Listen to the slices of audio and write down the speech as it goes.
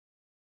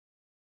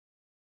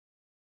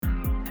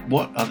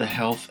What are the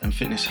health and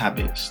fitness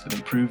habits that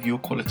improve your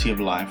quality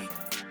of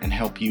life and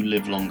help you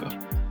live longer?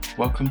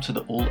 Welcome to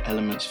the All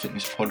Elements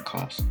Fitness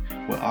podcast,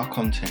 where our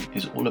content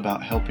is all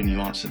about helping you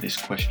answer this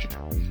question.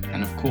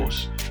 And of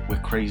course, we're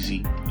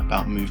crazy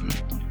about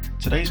movement.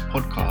 Today's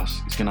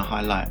podcast is going to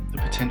highlight the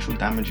potential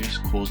damages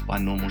caused by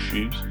normal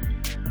shoes,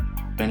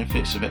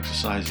 benefits of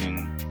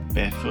exercising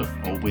barefoot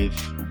or with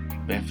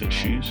barefoot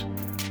shoes,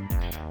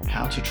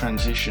 how to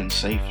transition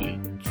safely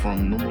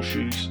from normal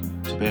shoes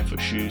to barefoot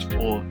shoes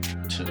or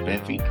to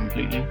bare feet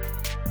completely,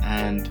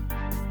 and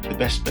the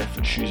best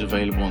barefoot shoes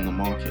available on the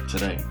market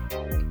today.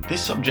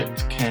 This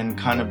subject can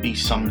kind of be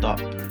summed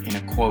up in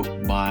a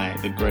quote by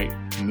the great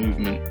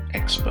movement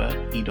expert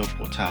Ido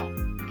Portal.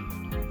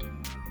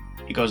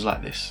 It goes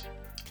like this: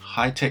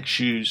 high-tech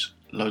shoes,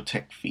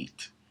 low-tech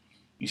feet.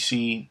 You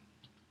see,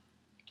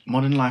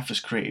 modern life has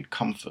created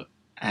comfort,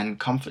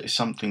 and comfort is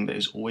something that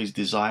is always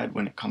desired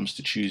when it comes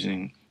to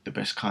choosing the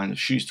best kind of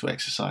shoes to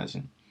exercise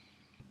in.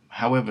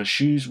 However,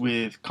 shoes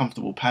with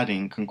comfortable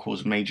padding can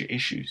cause major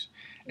issues,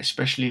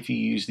 especially if you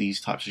use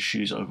these types of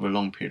shoes over a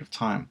long period of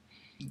time.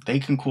 They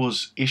can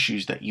cause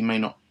issues that you may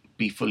not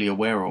be fully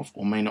aware of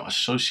or may not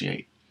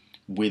associate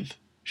with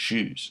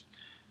shoes.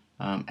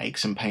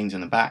 Aches and pains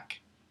in the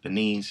back, the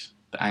knees,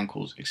 the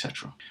ankles,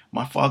 etc.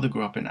 My father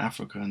grew up in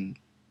Africa and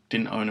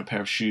didn't own a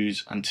pair of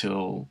shoes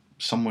until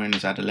somewhere in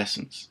his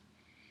adolescence.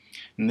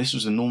 And this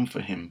was the norm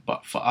for him,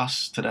 but for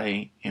us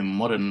today in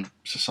modern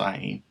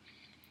society,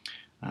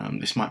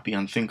 this might be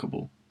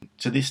unthinkable.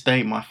 To this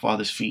day, my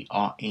father's feet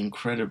are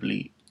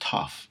incredibly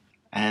tough,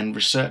 and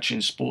research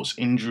in sports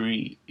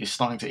injury is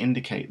starting to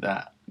indicate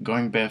that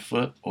going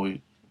barefoot or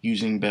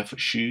using barefoot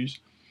shoes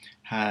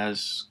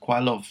has quite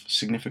a lot of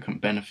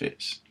significant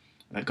benefits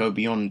that go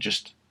beyond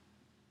just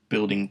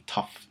building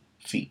tough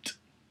feet.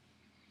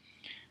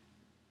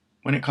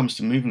 When it comes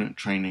to movement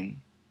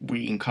training,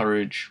 we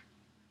encourage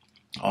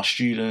our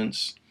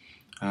students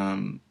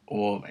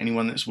or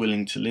anyone that's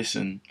willing to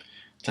listen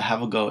to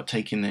have a go at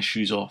taking their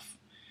shoes off.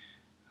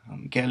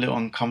 Get a little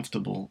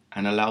uncomfortable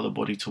and allow the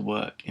body to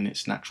work in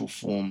its natural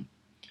form,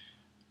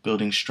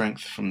 building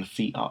strength from the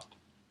feet up.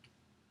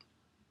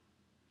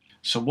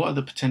 So what are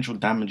the potential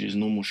damages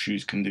normal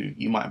shoes can do?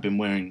 You might have been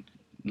wearing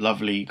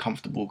lovely,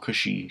 comfortable,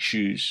 cushy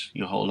shoes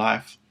your whole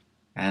life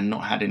and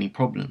not had any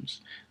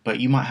problems,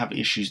 but you might have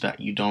issues that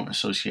you don't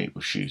associate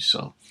with shoes.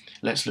 So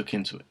let's look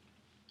into it.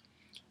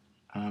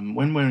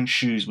 When wearing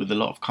shoes with a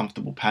lot of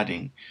comfortable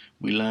padding,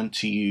 we learn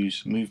to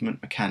use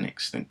movement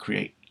mechanics that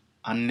create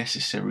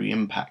unnecessary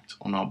impact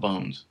on our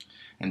bones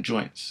and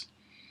joints,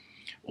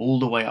 all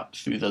the way up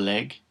through the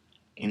leg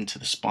into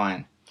the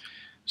spine.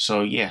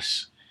 So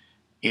yes,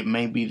 it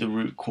may be the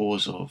root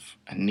cause of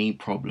a knee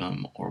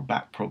problem or a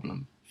back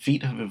problem.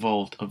 Feet have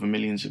evolved over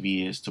millions of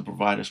years to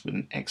provide us with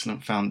an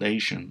excellent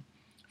foundation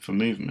for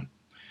movement.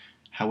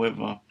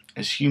 However,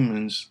 as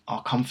humans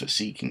are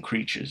comfort-seeking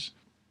creatures.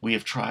 We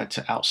have tried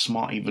to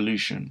outsmart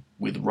evolution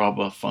with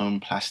rubber, foam,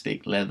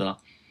 plastic, leather,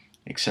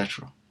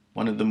 etc.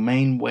 One of the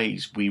main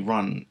ways we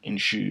run in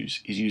shoes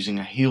is using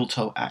a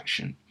heel-toe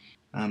action.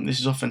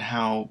 This is often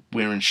how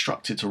we're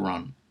instructed to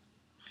run.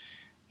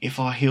 If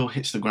our heel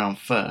hits the ground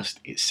first,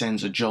 it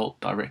sends a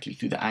jolt directly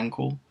through the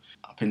ankle,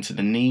 up into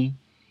the knee,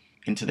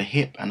 into the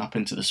hip, and up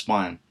into the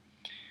spine.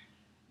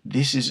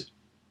 This is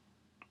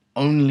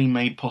only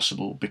made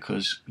possible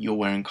because you're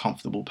wearing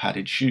comfortable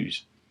padded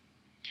shoes.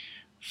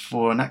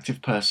 For an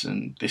active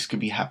person, this could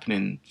be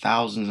happening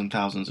thousands and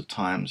thousands of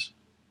times,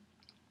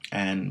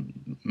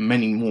 and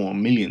many more,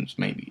 millions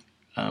maybe,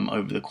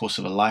 over the course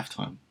of a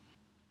lifetime.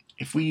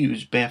 If we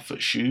use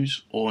barefoot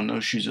shoes or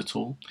no shoes at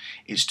all,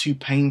 it's too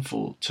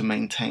painful to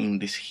maintain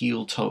this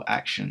heel-toe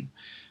action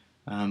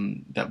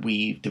that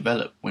we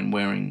develop when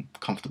wearing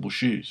comfortable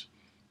shoes.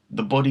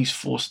 The body's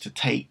forced to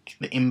take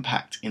the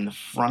impact in the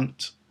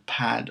front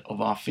pad of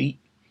our feet,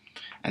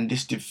 and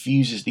this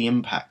diffuses the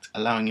impact,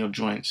 allowing your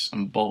joints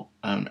and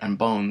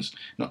bones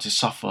not to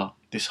suffer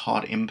this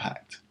hard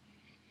impact.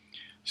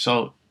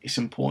 So it's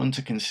important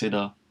to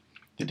consider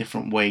the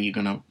different way you're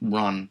going to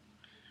run,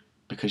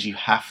 because you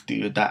have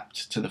to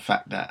adapt to the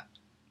fact that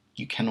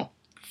you cannot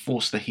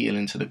force the heel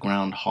into the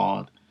ground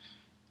hard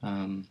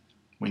when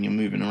you're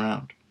moving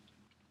around.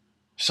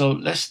 So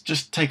let's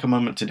just take a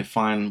moment to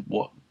define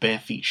what bare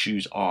feet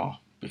shoes are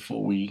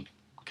before we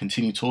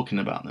continue talking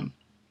about them.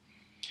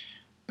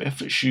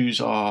 Barefoot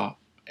shoes are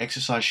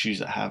exercise shoes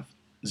that have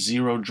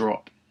zero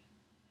drop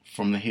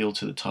from the heel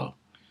to the toe,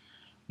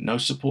 no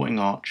supporting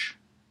arch,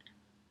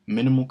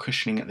 minimal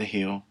cushioning at the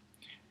heel,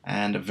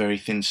 and a very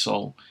thin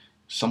sole,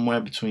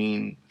 somewhere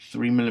between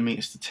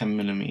 3mm to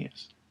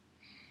 10mm.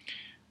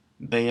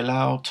 They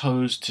allow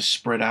toes to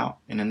spread out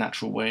in a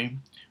natural way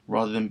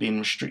rather than being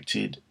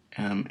restricted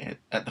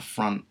at the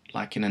front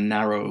like in a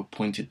narrow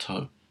pointed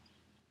toe.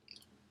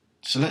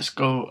 So let's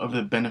go over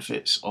the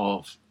benefits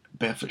of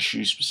barefoot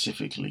shoes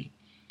specifically.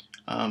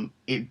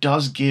 It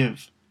does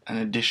give an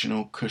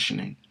additional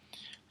cushioning.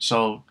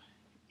 So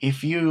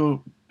if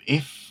you've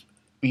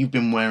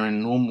been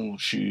wearing normal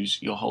shoes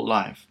your whole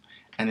life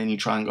and then you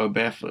try and go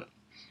barefoot,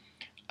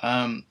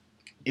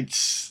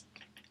 it's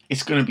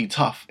it's going to be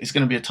tough. It's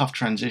going to be a tough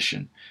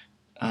transition.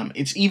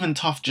 It's even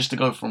tough just to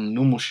go from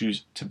normal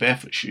shoes to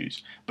barefoot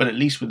shoes. But at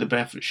least with the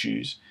barefoot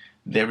shoes,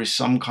 there is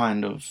some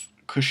kind of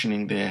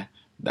cushioning there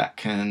that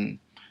can,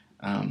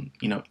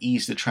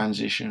 ease the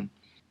transition.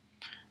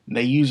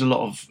 They use a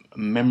lot of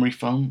memory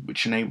foam,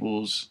 which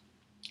enables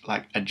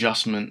like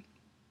adjustment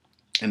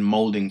and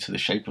molding to the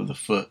shape of the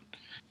foot,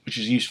 which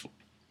is useful.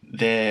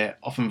 They're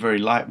often very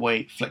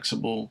lightweight,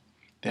 flexible.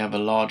 They have a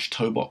large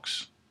toe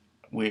box,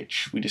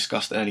 which we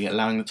discussed earlier,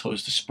 allowing the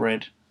toes to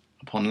spread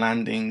upon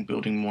landing,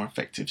 building more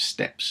effective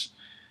steps,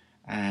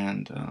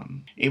 and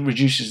it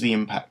reduces the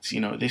impact.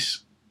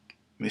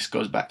 This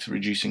goes back to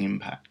reducing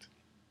impact.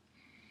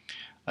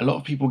 A lot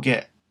of people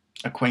get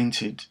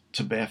acquainted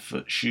to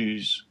barefoot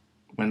shoes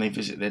when they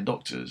visit their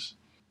doctors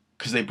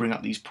because they bring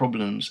up these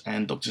problems,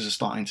 and doctors are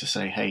starting to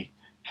say, hey,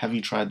 have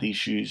you tried these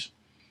shoes?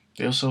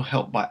 They also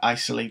help by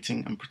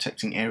isolating and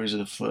protecting areas of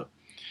the foot,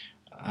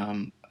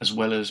 as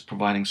well as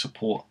providing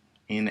support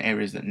in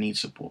areas that need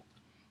support.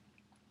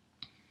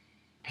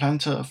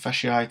 Plantar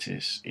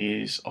fasciitis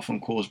is often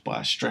caused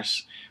by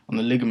stress on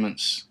the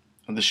ligaments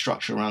of the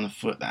structure around the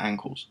foot, the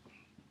ankles.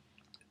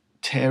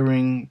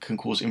 Tearing can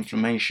cause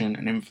inflammation,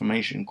 and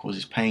inflammation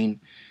causes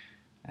pain,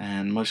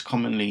 and most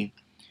commonly,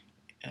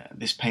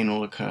 this pain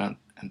will occur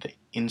at the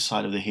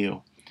inside of the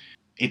heel.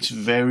 It's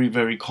very,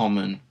 very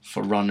common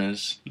for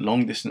runners,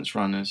 long-distance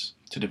runners,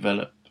 to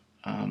develop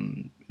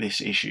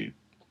this issue.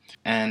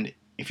 And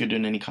if you're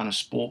doing any kind of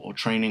sport or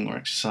training or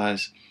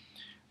exercise,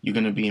 you're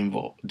going to be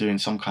involved doing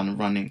some kind of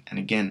running. And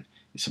again,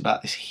 it's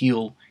about this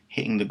heel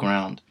hitting the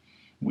ground.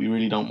 We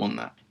really don't want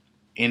that.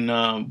 In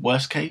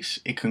worst case,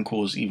 it can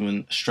cause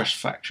even a stress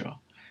fracture,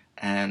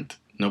 and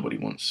nobody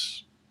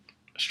wants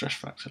a stress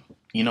fracture.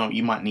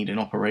 You might need an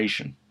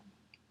operation.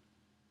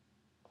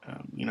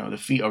 The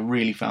feet are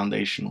really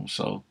foundational,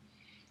 so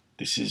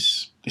this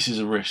is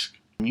a risk.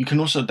 You can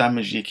also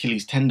damage the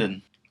Achilles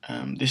tendon.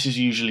 This is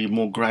usually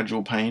more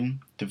gradual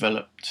pain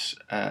developed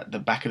at the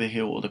back of the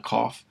heel or the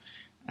calf,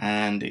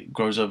 and it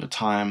grows over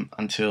time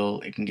until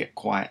it can get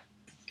quite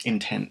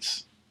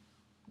intense.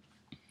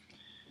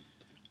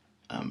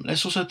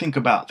 Let's also think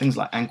about things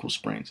like ankle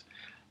sprains.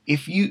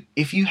 If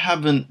you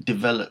haven't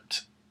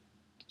developed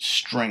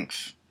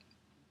strength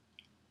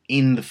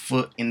in the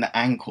foot, in the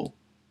ankle,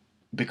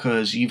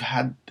 because you've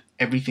had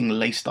everything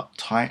laced up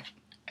tight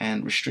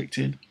and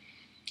restricted,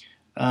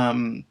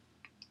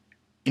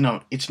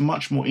 it's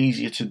much more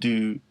easier to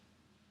do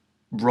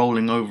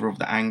rolling over of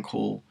the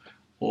ankle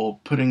or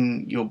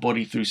putting your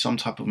body through some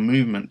type of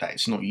movement that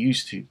it's not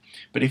used to.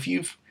 But if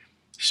you've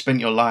spent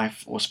your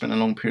life or spent a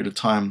long period of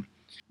time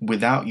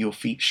without your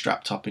feet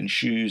strapped up in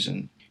shoes,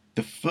 and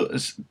the foot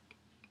has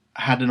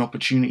had an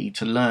opportunity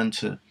to learn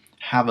to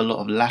have a lot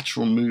of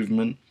lateral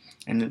movement,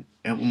 and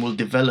it will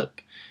develop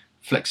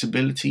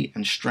flexibility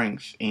and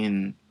strength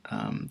in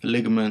the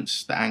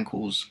ligaments, the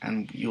ankles,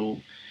 and you're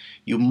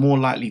more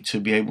likely to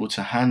be able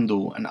to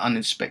handle an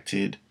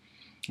uninspected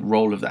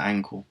roll of the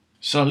ankle.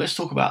 So let's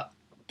talk about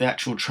the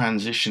actual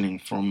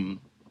transitioning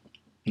from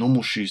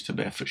normal shoes to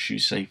barefoot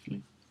shoes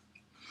safely.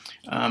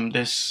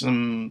 There's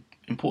some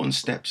important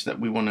steps that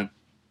we want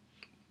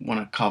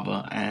to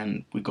cover,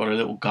 and we've got a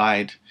little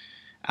guide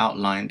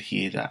outlined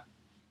here that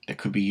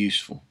could be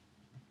useful.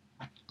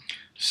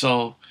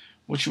 So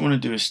what you want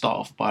to do is start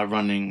off by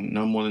running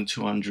no more than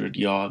 200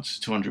 yards,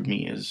 200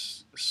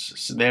 meters,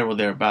 there or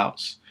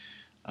thereabouts,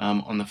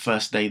 on the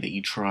first day that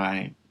you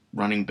try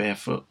running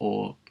barefoot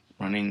or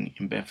running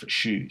in barefoot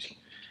shoes.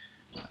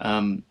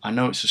 I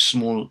know it's a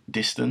small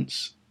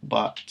distance,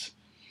 but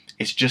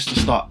it's just to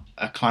start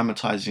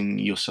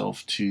acclimatizing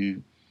yourself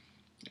to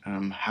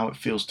how it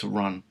feels to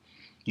run.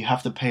 You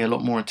have to pay a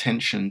lot more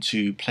attention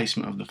to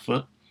placement of the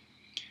foot,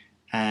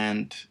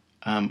 and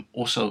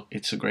also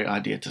it's a great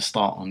idea to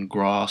start on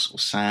grass or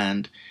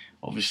sand,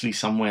 obviously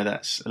somewhere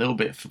that's a little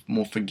bit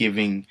more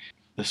forgiving.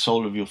 The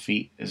sole of your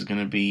feet is going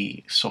to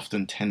be soft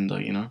and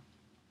tender,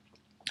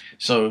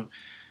 So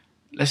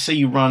let's say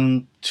you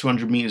run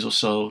 200 meters or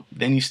so,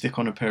 then you stick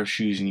on a pair of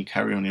shoes and you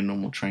carry on your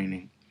normal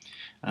training.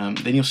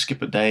 Then you'll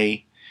skip a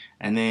day,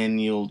 and then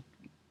you'll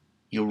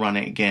run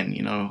it again,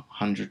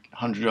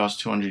 100 yards,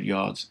 200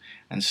 yards,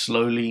 and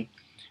slowly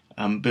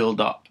build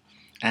up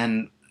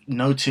and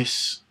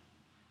notice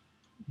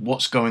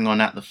what's going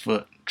on at the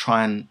foot.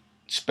 Try and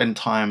spend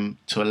time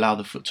to allow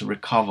the foot to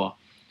recover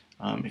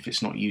if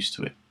it's not used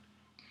to it.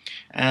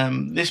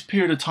 This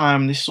period of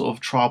time, this sort of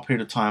trial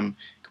period of time,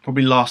 could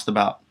probably last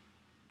about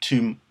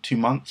two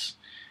months.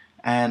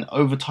 And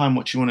over time,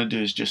 what you want to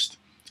do is just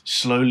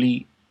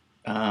slowly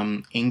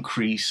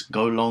increase,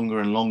 go longer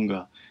and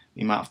longer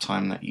the amount of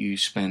time that you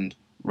spend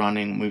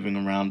running, moving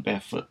around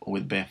barefoot or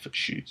with barefoot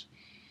shoes.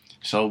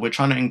 So we're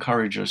trying to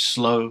encourage a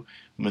slow,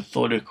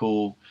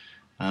 methodical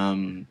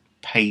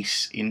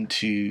pace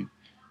into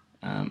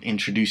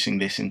introducing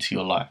this into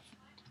your life.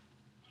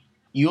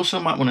 You also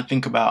might want to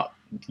think about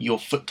your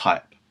foot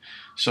type.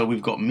 So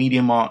we've got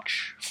medium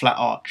arch, flat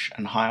arch,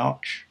 and high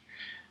arch.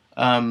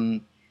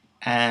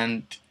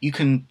 And you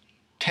can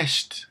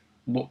test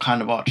what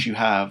kind of arch you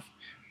have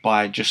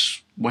by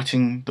just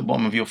wetting the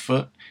bottom of your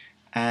foot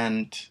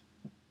and,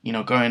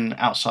 going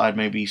outside,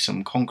 maybe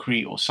some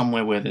concrete or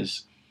somewhere where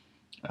there's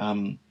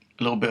a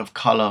little bit of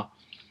color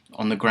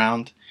on the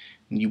ground,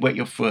 and you wet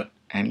your foot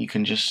and you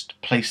can just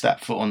place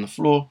that foot on the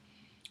floor,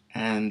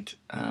 and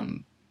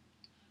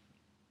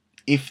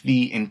if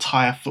the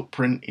entire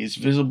footprint is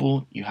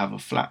visible, you have a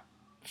flat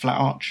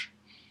arch,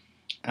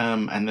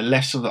 and the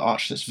less of the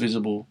arch that's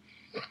visible,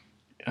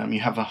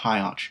 you have a high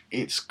arch.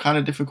 It's kind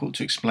of difficult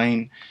to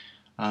explain.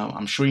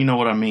 I'm sure you know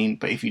what I mean,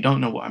 but if you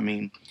don't know what I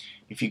mean,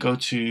 if you go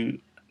to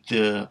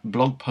the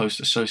blog post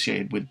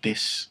associated with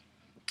this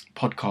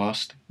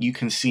podcast, you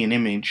can see an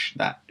image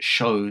that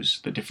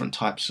shows the different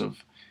types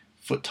of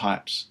foot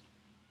types.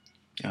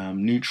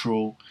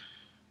 Neutral,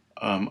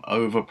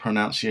 over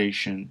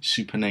pronunciation,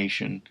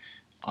 supination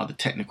are the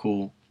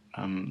technical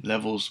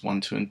levels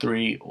 1, 2, and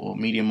 3, or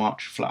medium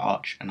arch, flat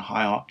arch, and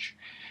high arch.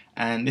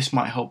 And this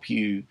might help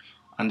you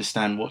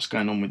understand what's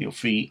going on with your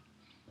feet.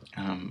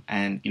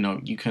 And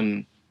you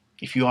can,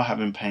 if you are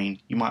having pain,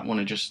 you might want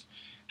to just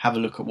have a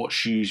look at what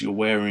shoes you're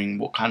wearing,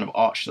 what kind of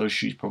arch those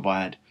shoes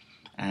provide,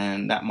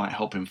 and that might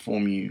help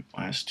inform you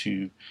as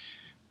to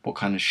what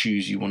kind of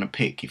shoes you want to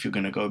pick if you're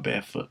going to go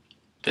barefoot.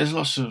 There's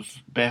lots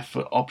of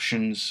barefoot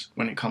options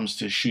when it comes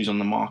to shoes on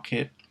the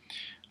market.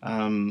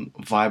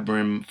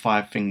 Vibram,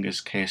 5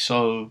 Fingers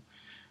KSO,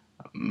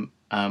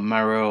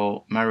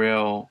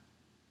 Mariel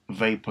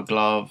Vapor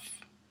Glove,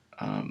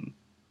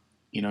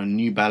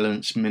 New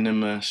Balance,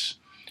 Minimus,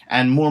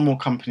 and more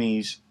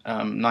companies.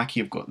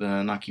 Nike have got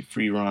the Nike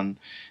Free Run.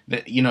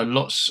 That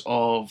lots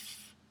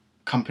of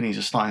companies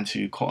are starting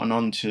to cotton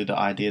on to the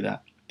idea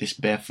that this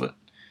barefoot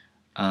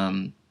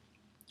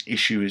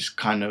issue is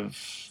kind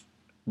of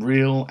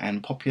real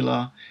and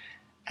popular,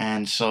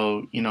 and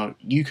so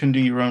you can do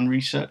your own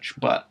research.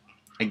 But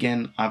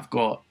again, I've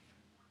got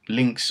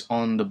links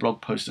on the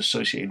blog post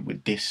associated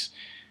with this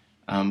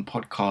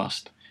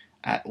podcast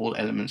at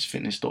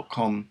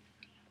allelementsfitness.com,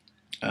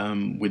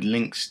 with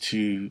links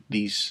to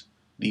these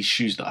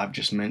shoes that I've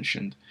just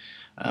mentioned.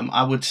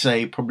 I would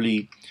say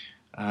probably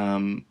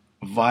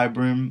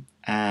Vibram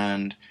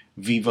and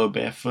Vivo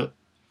Barefoot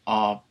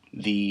are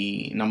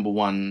the number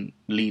one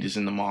leaders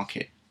in the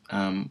market.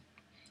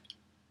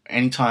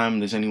 Anytime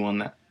there's anyone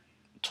that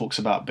talks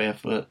about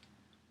barefoot,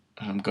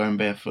 going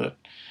barefoot,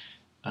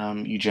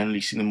 you generally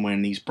see them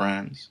wearing these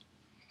brands.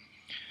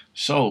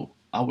 So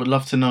I would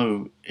love to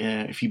know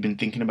if you've been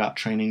thinking about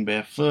training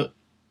barefoot,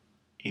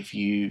 if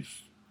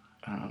you've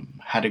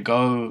had a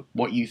go,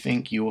 what you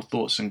think, your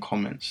thoughts and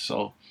comments.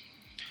 So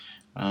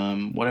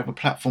whatever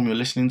platform you're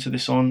listening to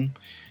this on,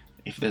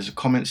 if there's a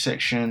comment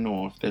section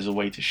or if there's a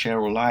way to share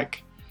or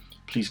like,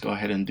 please go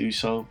ahead and do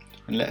so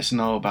and let us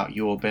know about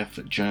your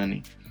barefoot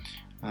journey.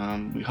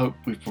 We hope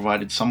we've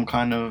provided some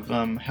kind of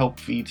help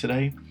for you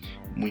today.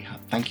 We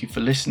thank you for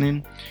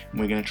listening, and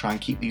we're going to try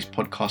and keep these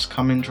podcasts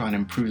coming, try and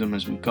improve them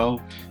as we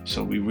go.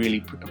 So we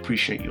really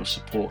appreciate your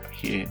support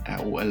here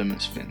at All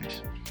Elements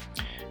Fitness.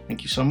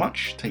 Thank you so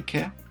much. Take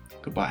care.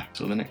 Goodbye.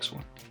 Till the next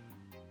one.